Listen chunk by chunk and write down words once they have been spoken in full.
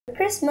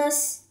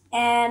Christmas,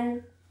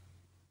 and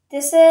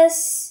this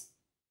is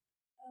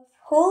a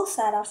whole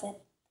set of it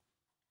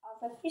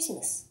of a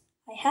Christmas.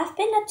 I have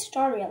been a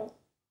tutorial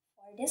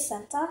for this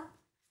Santa,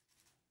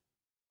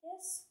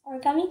 this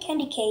origami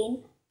candy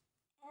cane,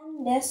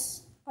 and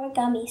this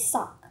origami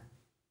sock.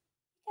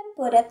 You can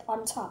put it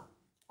on top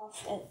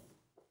of it.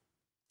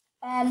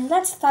 And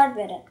let's start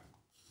with it.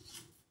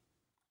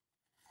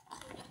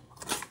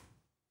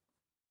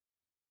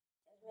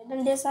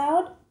 Ribbon this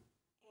out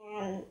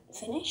and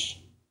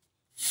finish.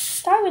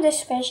 Start with a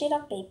square sheet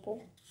of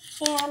paper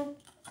and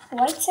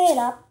right side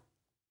up,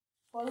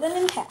 fold it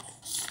in half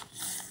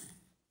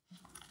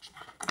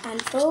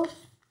and fold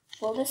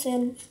this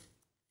in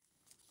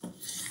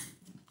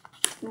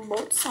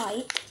both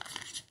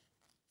sides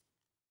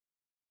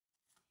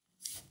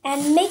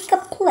and make a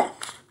plait.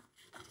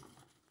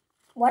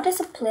 What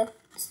is a plait?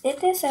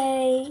 It is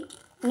a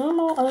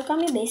normal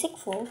origami basic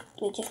fold,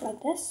 which is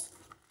like this.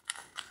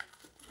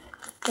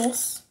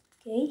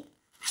 Okay,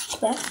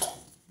 left,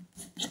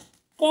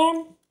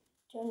 then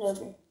turn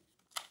over.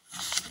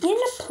 You're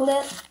gonna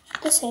plait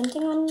the same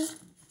thing on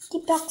the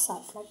back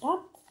side, like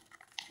that,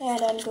 and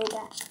then go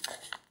back.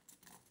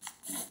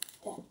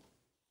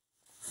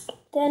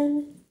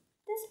 Then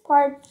this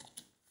part,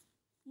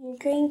 you're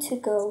going to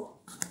go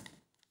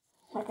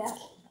like that,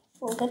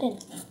 fold it in,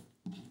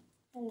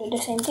 and do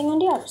the same thing on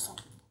the other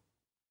side.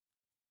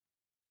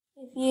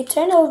 If you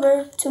turn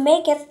over to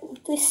make it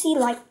to see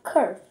like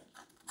curve,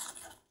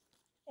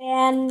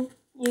 and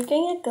you're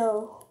going to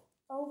go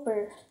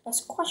over a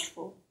squash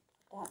fold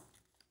like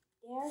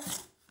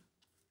that,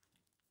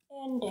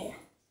 there and there.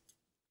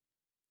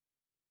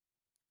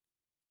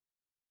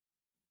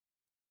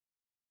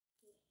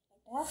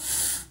 Like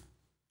that.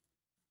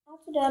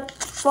 After that,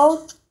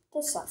 fold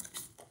this up.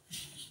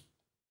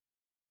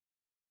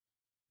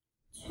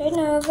 Turn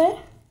over.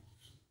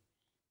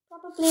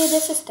 Probably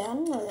this is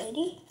done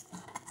already.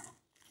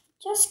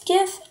 Just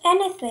give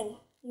anything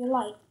you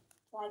like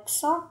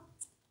sock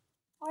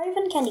or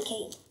even candy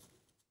cane,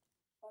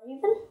 or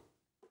even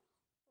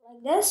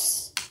like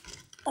this,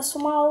 a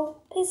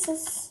small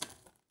pieces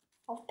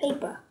of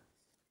paper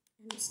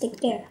and stick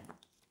there.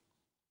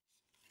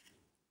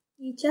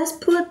 You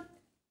just put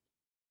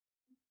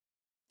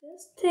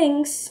these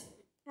things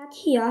at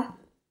here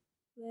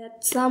with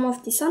some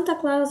of the Santa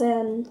Claus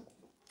and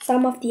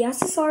some of the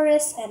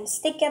accessories and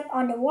stick it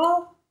on the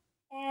wall,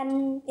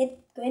 and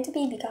it's going to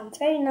become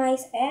very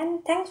nice.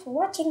 And thanks for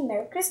watching.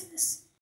 Merry Christmas.